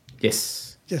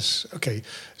 Yes. Yes. Okay.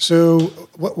 So,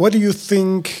 what do you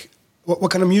think? What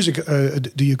kind of music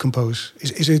do you compose?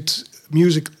 Is it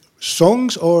music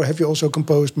songs, or have you also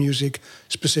composed music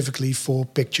specifically for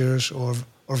pictures or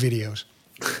videos?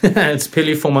 It's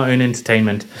purely for my own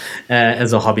entertainment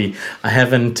as a hobby. I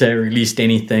haven't released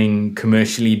anything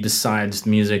commercially besides the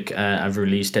music I've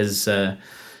released as a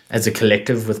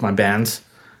collective with my bands.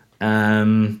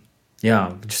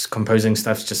 Just composing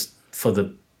stuff just for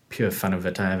the pure fun of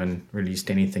it. I haven't released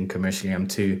anything commercially. I'm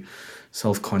too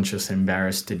self-conscious,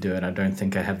 embarrassed to do it. I don't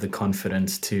think I have the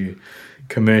confidence to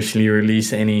commercially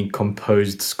release any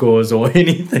composed scores or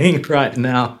anything right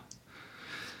now.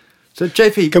 So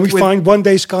JP, can we find One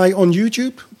Day Sky on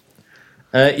YouTube?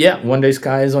 One Day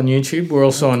Sky is on YouTube. We're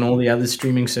also on all the other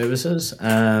streaming services.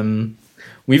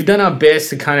 We've done our best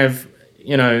to kind of,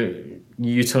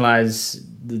 utilize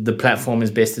the platform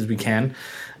as best as we can.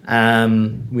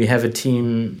 We have a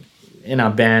team in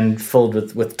our band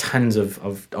filled with tons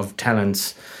of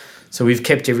talents. So we've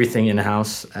kept everything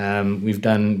in-house. We've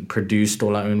produced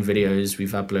all our own videos.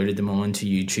 We've uploaded them all onto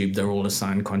YouTube. They're all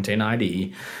assigned Content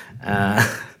ID.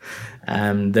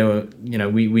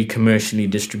 We commercially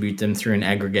distribute them through an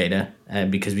aggregator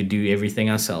because we do everything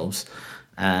ourselves.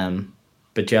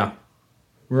 But yeah,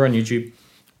 we're on YouTube.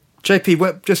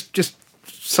 JP, just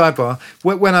sidebar.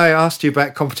 When I asked you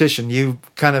about competition, you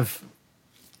kind of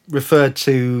referred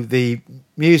to the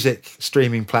music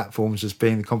streaming platforms as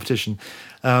being the competition.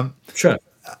 Sure.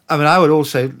 I mean, I would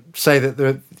also say that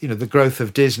the growth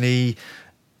of Disney,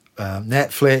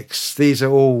 Netflix, these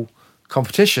are all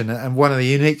competition. And one of the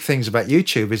unique things about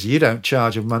YouTube is you don't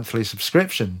charge a monthly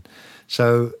subscription.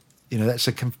 So,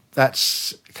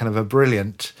 that's kind of a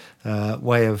brilliant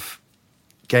way of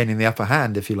gaining the upper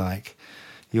hand, if you like.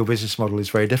 Your business model is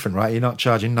very different, right? You're not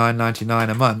charging $9.99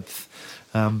 a month.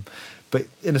 But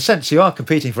in a sense, you are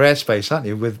competing for airspace, aren't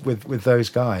you, with those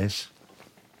guys?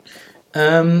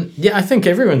 I think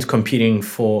everyone's competing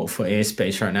for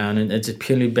airspace right now, and it's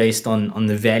purely based on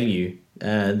the value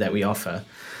that we offer.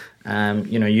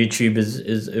 YouTube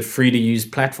is a free-to-use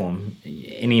platform.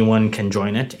 Anyone can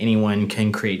join it. Anyone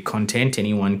can create content.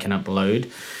 Anyone can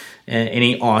upload.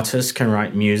 Any artist can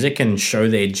write music and show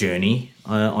their journey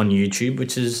on YouTube,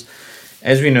 which is,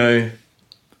 as we know,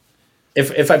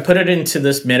 if I put it into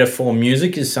this metaphor,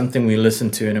 music is something we listen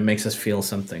to and it makes us feel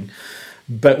something.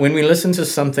 But when we listen to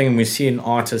something and we see an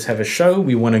artist have a show,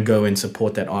 we want to go and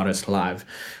support that artist live.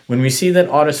 When we see that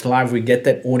artist live, we get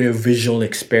that audio-visual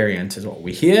experience. It's what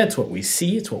we hear, it's what we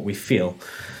see, it's what we feel.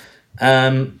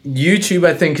 YouTube,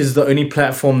 I think, is the only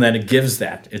platform that it gives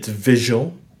that. It's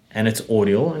visual and it's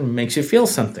audio and makes you feel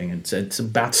something. It's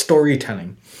about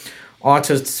storytelling.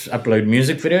 Artists upload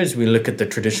music videos. We look at the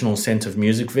traditional sense of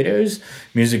music videos.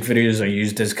 Music videos are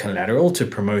used as collateral to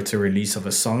promote a release of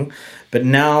a song. But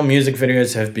now music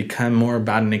videos have become more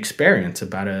about an experience,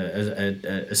 about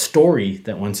a story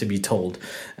that wants to be told.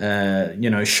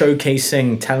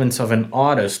 Showcasing talents of an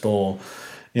artist or,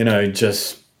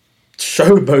 just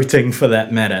showboating for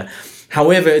that matter.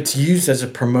 However, it's used as a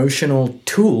promotional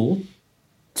tool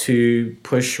to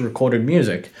push recorded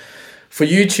music. For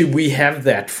YouTube, we have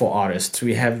that for artists.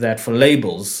 We have that for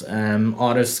labels.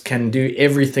 Artists can do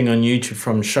everything on YouTube,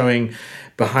 from showing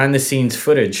behind-the-scenes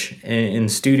footage in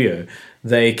studio.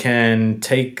 They can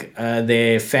take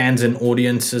their fans and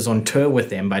audiences on tour with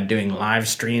them by doing live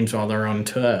streams while they're on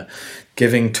tour,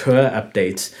 giving tour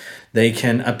updates. They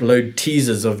can upload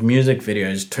teasers of music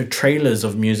videos, trailers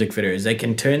of music videos. They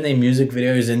can turn their music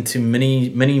videos into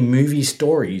mini movie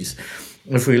stories.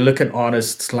 if we look at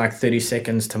artists like 30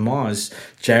 Seconds to Mars,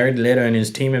 Jared Leto and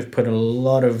his team have put a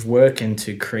lot of work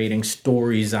into creating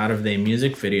stories out of their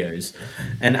music videos,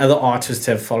 and other artists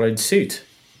have followed suit.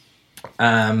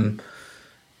 And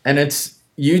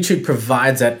YouTube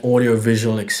provides that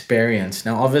audio-visual experience.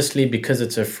 Now, obviously, because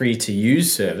it's a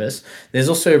free-to-use service, there's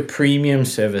also a premium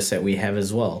service that we have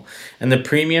as well. And the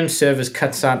premium service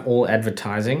cuts out all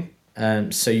advertising.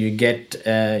 So you get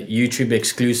YouTube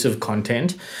exclusive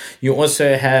content. You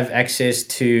also have access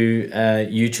to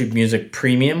YouTube Music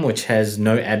Premium, which has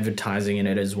no advertising in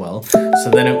it as well.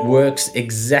 So then it works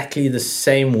exactly the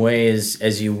same way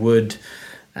as you would,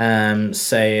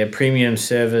 say, a premium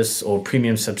service or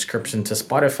premium subscription to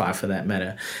Spotify, for that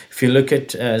matter. If you look at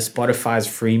Spotify's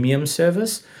freemium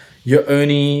service, you're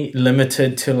only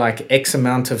limited to like X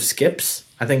amount of skips.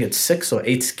 I think it's 6 or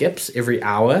 8 skips every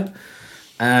hour.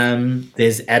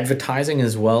 There's advertising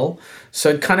as well. So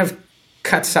it kind of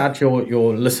cuts out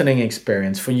your listening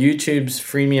experience. For YouTube's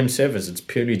freemium service, it's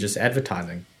purely just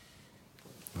advertising.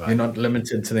 Right. You're not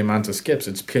limited to the amount of skips.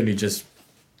 It's purely just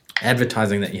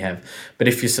advertising that you have. But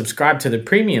if you subscribe to the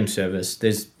premium service,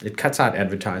 it cuts out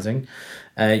advertising.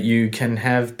 You can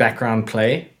have background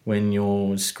play. When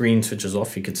your screen switches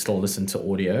off, you could still listen to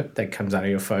audio that comes out of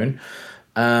your phone.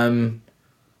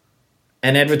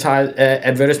 And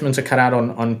advertisements are cut out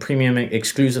on premium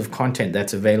exclusive content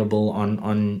that's available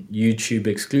on YouTube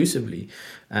exclusively,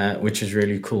 which is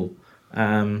really cool.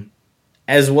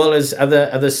 As well as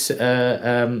other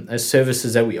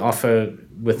services that we offer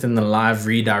within the live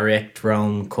redirect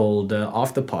realm called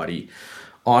After Party.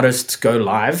 Artists go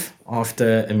live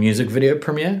after a music video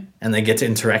premiere and they get to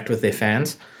interact with their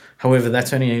fans. However,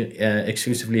 that's only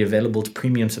exclusively available to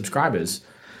premium subscribers.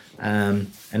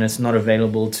 And it's not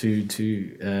available to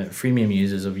freemium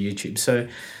users of YouTube. So,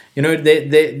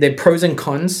 there are pros and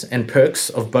cons and perks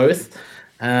of both.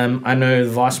 I know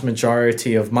the vast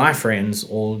majority of my friends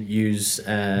all use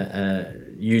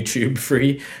YouTube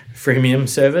freemium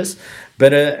service,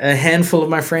 but a handful of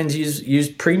my friends use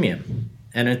premium.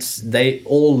 And they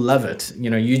all love it.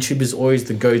 YouTube is always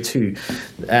the go-to.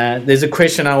 There's a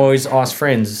question I always ask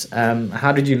friends: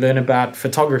 how did you learn about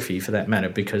photography, for that matter?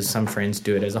 Because some friends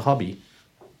do it as a hobby.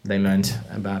 They learned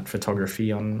about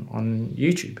photography on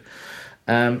YouTube.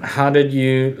 How did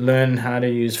you learn how to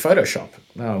use Photoshop?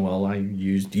 Oh, well, I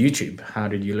used YouTube. How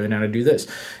did you learn how to do this?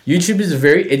 YouTube is a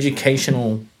very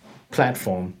educational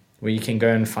platform where you can go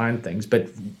and find things. But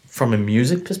from a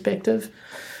music perspective,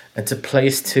 it's a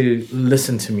place to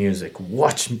listen to music,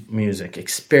 watch music,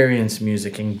 experience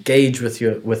music, engage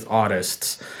with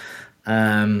artists.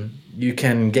 You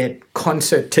can get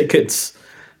concert tickets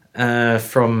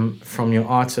from your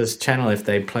artist channel if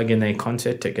they plug in their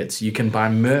concert tickets. You can buy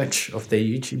merch of their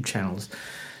YouTube channels.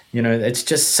 It's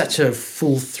just such a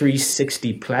full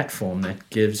 360 platform that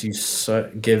gives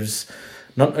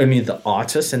not only the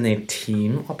artists and their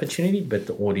team opportunity, but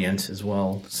the audience as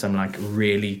well, some like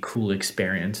really cool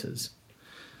experiences.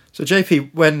 So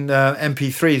JP, when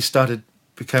MP3s started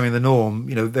becoming the norm,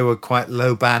 they were quite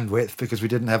low bandwidth because we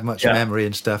didn't have much memory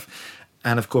and stuff.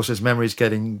 And of course, as memory's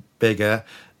getting bigger,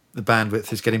 the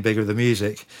bandwidth is getting bigger of the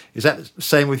music. Is that the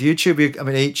same with YouTube? I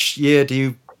mean, each year,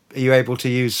 are you able to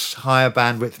use higher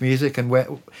bandwidth music, and where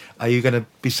are you going to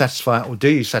be satisfied, or do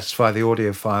you satisfy the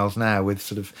audio files now with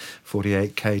sort of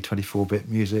 48K 24-bit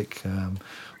music,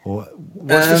 or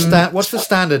what's the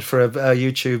standard for a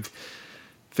YouTube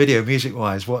video music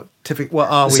wise? What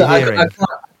are we hearing? I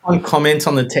can't comment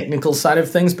on the technical side of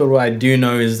things, but what I do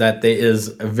know is that there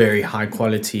is a very high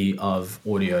quality of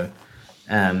audio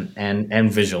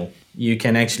and visual. You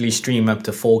can actually stream up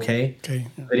to 4K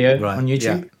video on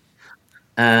YouTube. Yeah.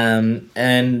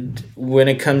 And when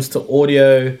it comes to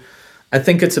audio, I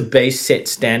think it's a base set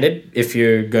standard. If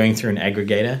you're going through an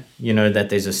aggregator, you know that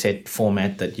there's a set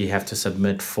format that you have to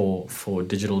submit for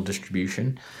digital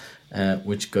distribution,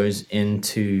 which goes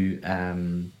into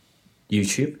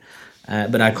YouTube.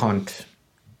 But I can't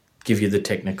give you the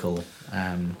technical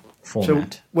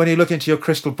format. So when you look into your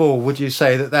crystal ball, would you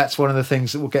say that that's one of the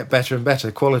things that will get better and better,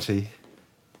 quality?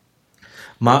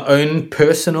 My own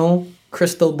personal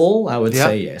crystal ball, I would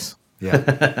say yes.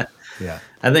 Yeah. Yeah.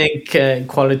 I think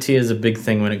quality is a big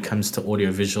thing when it comes to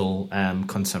audiovisual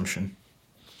consumption.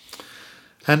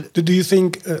 And do you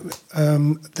think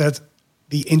that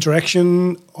the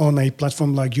interaction on a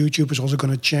platform like YouTube is also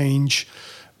going to change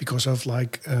because of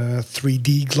like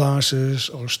 3D glasses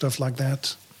or stuff like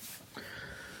that?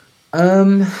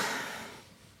 I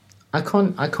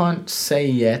can't say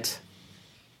yet.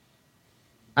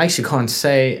 I actually can't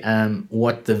say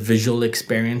what the visual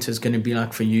experience is going to be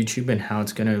like for YouTube and how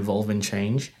it's going to evolve and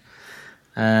change.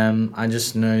 I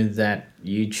just know that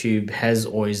YouTube has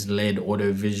always led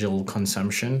audiovisual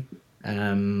consumption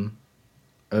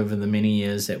over the many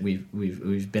years that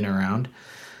we've been around.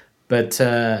 But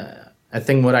I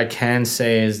think what I can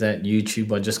say is that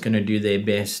YouTube are just going to do their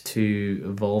best to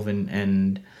evolve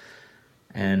and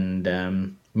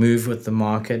move with the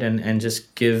market and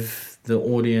just give the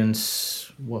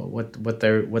audience what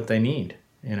they need.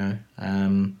 You know,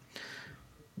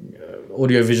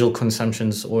 audiovisual consumption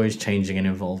is always changing and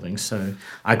evolving. So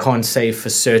I can't say for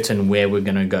certain where we're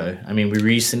going to go. I mean, we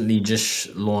recently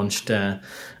just launched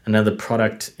another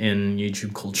product in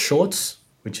YouTube called Shorts,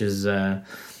 which is the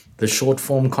short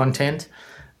form content.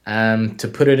 To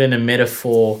put it in a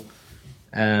metaphor,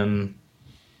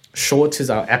 Shorts is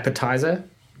our appetizer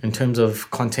in terms of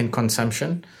content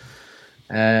consumption.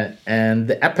 And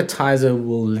the appetizer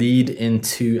will lead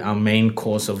into our main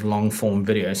course of long form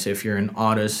video. So if you're an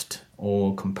artist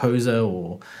or composer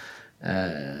or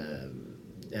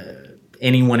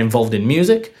anyone involved in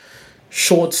music,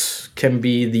 Shorts can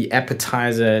be the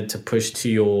appetizer to push to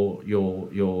your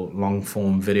long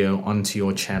form video onto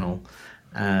your channel,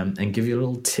 and give you a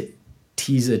little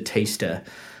teaser taster,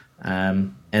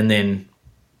 and then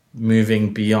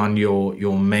moving beyond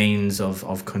your mains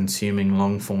of consuming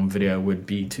long form video would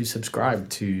be to subscribe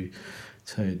to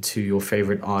your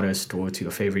favorite artist or to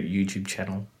your favorite YouTube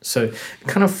channel. So it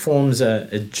kind of forms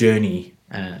a journey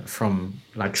from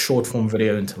like short form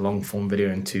video into long form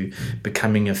video into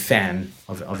becoming a fan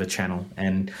of a channel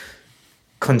and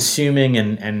consuming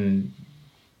and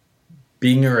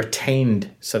being a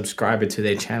retained subscriber to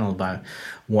their channel by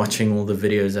watching all the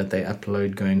videos that they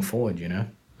upload going forward, you know?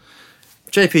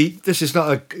 JP, this is not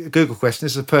a Google question.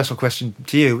 This is a personal question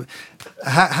to you.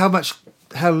 What's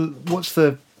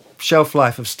the shelf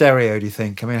life of stereo, do you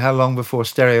think? I mean, how long before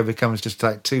stereo becomes just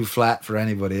like too flat for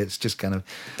anybody? It's just kind of,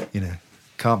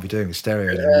 can't be doing with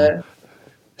stereo anymore.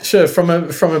 Sure. From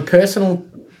a personal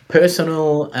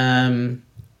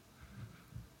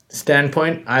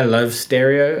standpoint, I love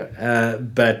stereo,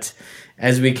 but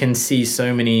as we can see,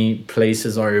 so many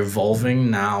places are evolving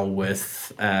now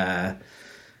with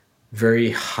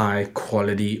very high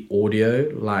quality audio,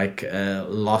 like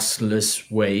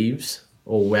lossless waves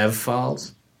or WAV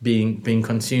files being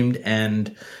consumed,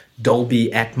 and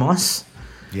Dolby Atmos.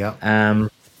 Yeah.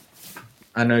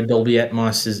 I know Dolby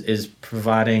Atmos is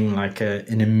providing like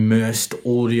an immersed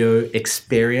audio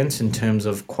experience in terms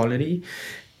of quality.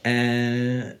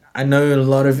 And I know a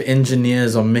lot of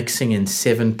engineers are mixing in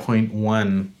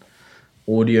 7.1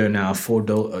 audio now for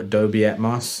Dolby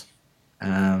Atmos.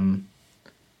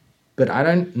 But I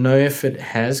don't know if it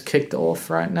has kicked off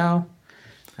right now.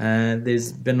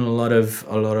 There's been a lot of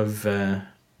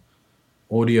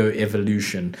audio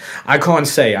evolution. I can't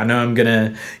say. I know I'm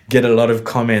gonna get a lot of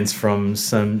comments from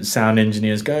some sound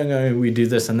engineers going, "Oh, we do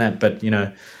this and that." But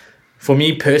for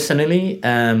me personally,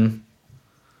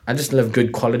 I just love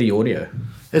good quality audio.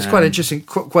 It's quite interesting.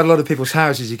 Quite a lot of people's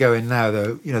houses you go in now,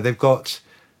 though, they've got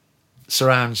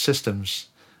surround systems,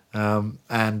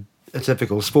 and a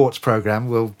typical sports program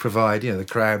will provide, the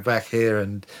crowd back here,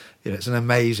 and it's an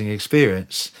amazing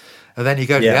experience. And then you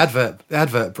go to the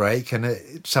advert break, and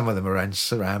some of them are in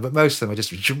surround, but most of them are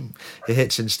just it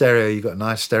hits in stereo. You've got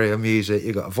nice stereo music.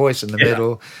 You've got a voice in the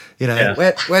middle.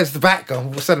 Where's the back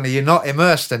gone? Well, suddenly you're not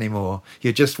immersed anymore.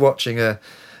 You're just watching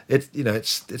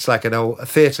it's like a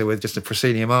theatre with just a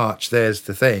proscenium arch. There's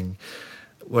the thing.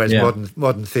 Whereas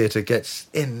modern theatre gets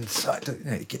inside,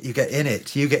 you get in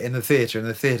it, you get in the theatre, and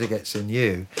the theatre gets in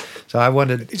you. So I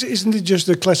wondered, isn't it just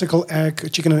a classical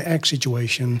chicken and egg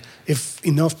situation? If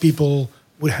enough people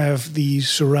would have these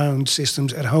surround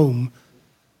systems at home,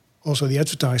 also the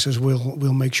advertisers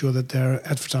will make sure that their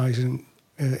advertising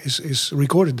is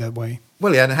recorded that way.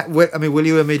 Well, yeah. And will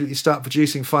you immediately start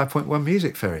producing 5.1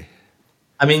 music, Ferry?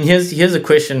 I mean, here's a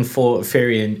question for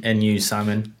Ferry and you,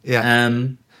 Simon. Yeah.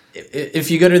 If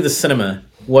you go to the cinema,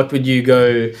 what would you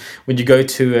go? Would you go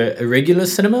to a regular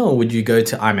cinema, or would you go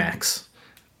to IMAX?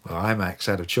 Well, IMAX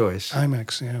out of choice.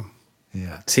 IMAX, yeah.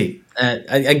 Yeah. See,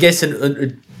 I guess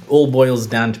it all boils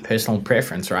down to personal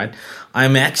preference, right?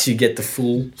 IMAX, you get the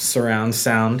full surround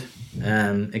sound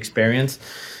experience.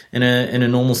 In a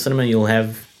normal cinema, you'll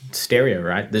have stereo,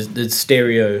 right? There's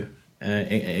stereo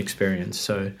experience.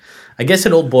 So I guess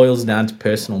it all boils down to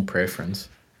personal preference.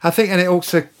 I think, and it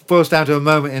also boils down to a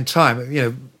moment in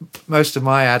time. Most of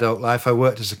my adult life, I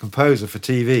worked as a composer for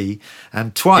TV,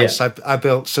 and twice I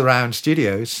built surround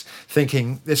studios,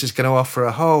 thinking this is going to offer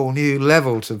a whole new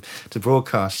level to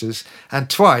broadcasters. And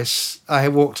twice I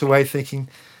walked away thinking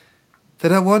they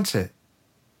don't want it.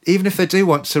 even if they do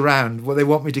want surround, well, they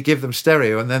want me to give them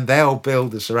stereo, and then they'll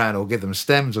build the surround or give them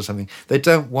stems or something. They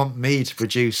don't want me to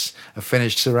produce a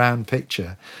finished surround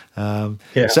picture.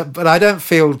 But I don't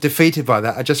feel defeated by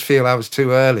that. I just feel I was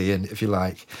too early, and if you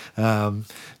like.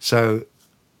 So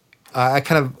I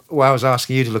kind of, why I was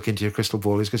asking you to look into your crystal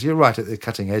ball is because you're right at the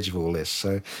cutting edge of all this.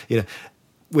 So,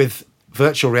 with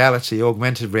virtual reality,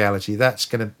 augmented reality,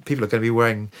 people are going to be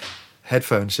wearing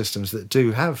headphone systems that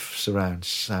do have surround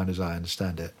sound, as I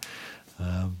understand it.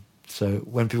 So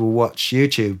when people watch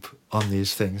YouTube on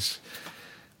these things,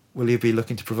 will you be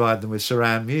looking to provide them with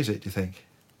surround music, do you think?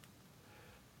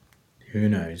 Who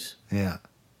knows? Yeah.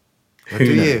 Or Who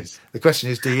do knows? you? The question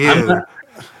is, do you?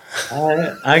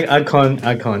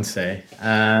 I can't say.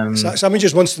 Simon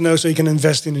just wants to know so he can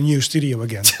invest in a new studio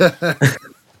again.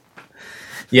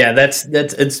 Yeah, that's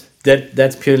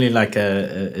purely like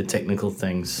a technical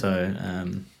thing. So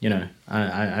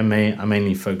I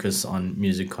mainly focus on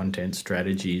music content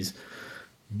strategies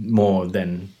more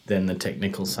than the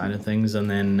technical side of things. And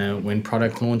then when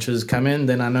product launches come in,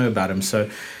 then I know about them. So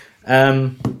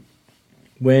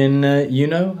when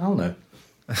I'll know.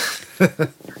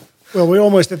 Well, we're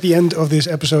almost at the end of this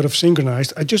episode of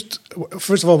Synchronized. I just,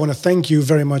 first of all, want to thank you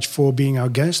very much for being our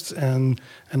guest and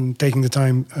taking the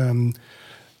time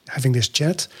having this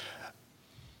chat.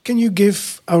 Can you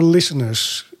give our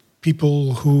listeners,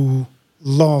 people who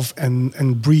love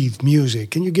and breathe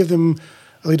music, can you give them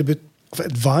a little bit of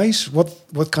advice?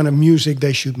 What kind of music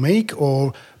they should make,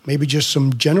 or maybe just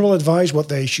some general advice what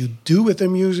they should do with their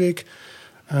music?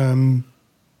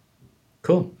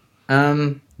 Cool.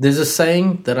 There's a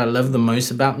saying that I love the most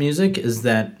about music is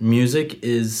that music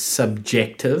is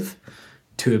subjective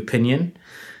to opinion.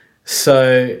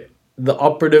 So the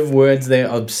operative words there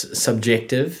are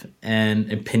subjective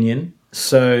and opinion.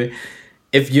 So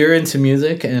if you're into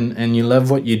music and you love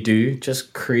what you do,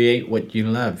 just create what you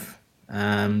love.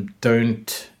 Don't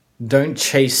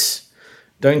chase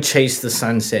the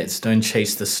sunsets, don't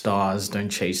chase the stars, don't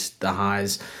chase the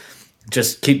highs.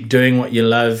 Just keep doing what you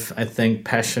love. I think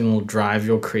passion will drive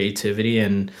your creativity,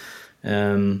 and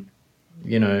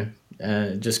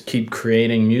just keep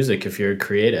creating music if you're a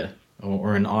creator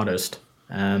or an artist.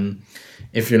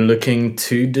 If you're looking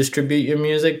to distribute your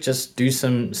music, just do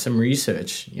some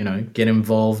research. Get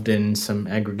involved in some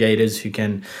aggregators who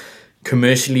can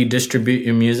commercially distribute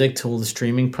your music to all the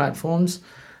streaming platforms.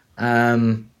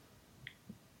 Get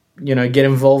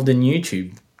involved in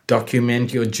YouTube.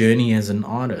 Document your journey as an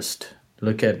artist.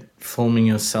 Look at filming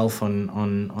yourself on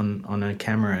a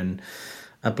camera and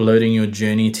uploading your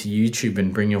journey to YouTube,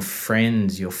 and bring your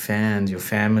friends, your fans, your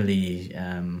family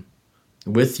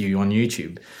with you on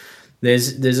YouTube.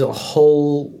 There's a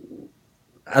whole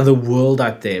other world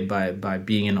out there by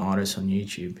being an artist on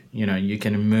YouTube. You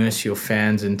can immerse your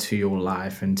fans into your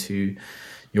life, into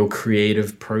your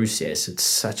creative process. It's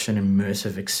such an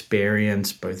immersive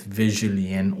experience, both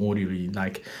visually and audibly.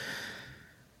 Like,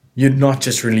 you're not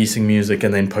just releasing music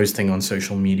and then posting on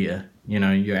social media.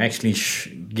 You're actually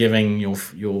giving your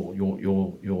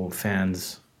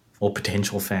fans or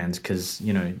potential fans, because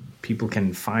people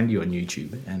can find you on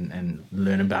YouTube and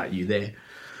learn about you there.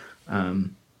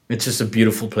 It's just a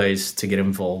beautiful place to get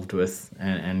involved with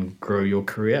and grow your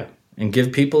career, and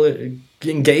give people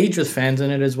engage with fans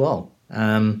in it as well.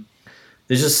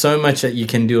 There's just so much that you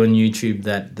can do on YouTube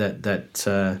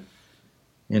that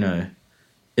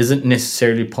isn't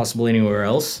necessarily possible anywhere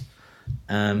else,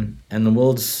 and the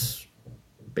world's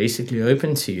basically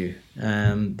open to you.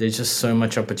 There's just so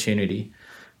much opportunity,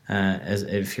 as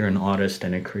if you're an artist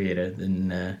and a creator.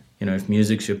 Then if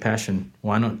music's your passion,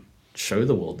 why not show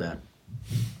the world that?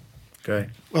 Great.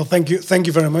 Well, thank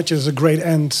you very much. It's a great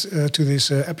end to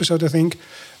this episode, I think.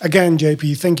 Again,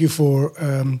 JP, thank you for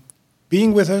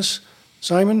being with us.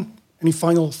 Simon, any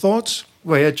final thoughts?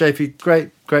 Well, yeah,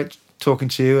 JP, great talking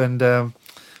to you, and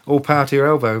all power to your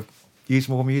elbow. Use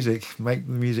more music, make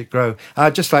the music grow.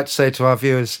 I'd just like to say to our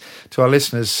viewers, to our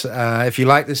listeners, if you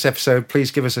like this episode,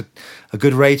 please give us a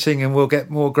good rating, and we'll get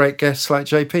more great guests like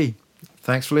JP.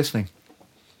 Thanks for listening.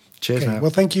 Cheers now. Well,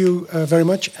 thank you very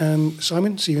much. And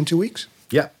Simon, see you in 2 weeks.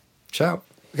 Yeah. Ciao.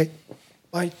 Okay.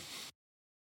 Bye.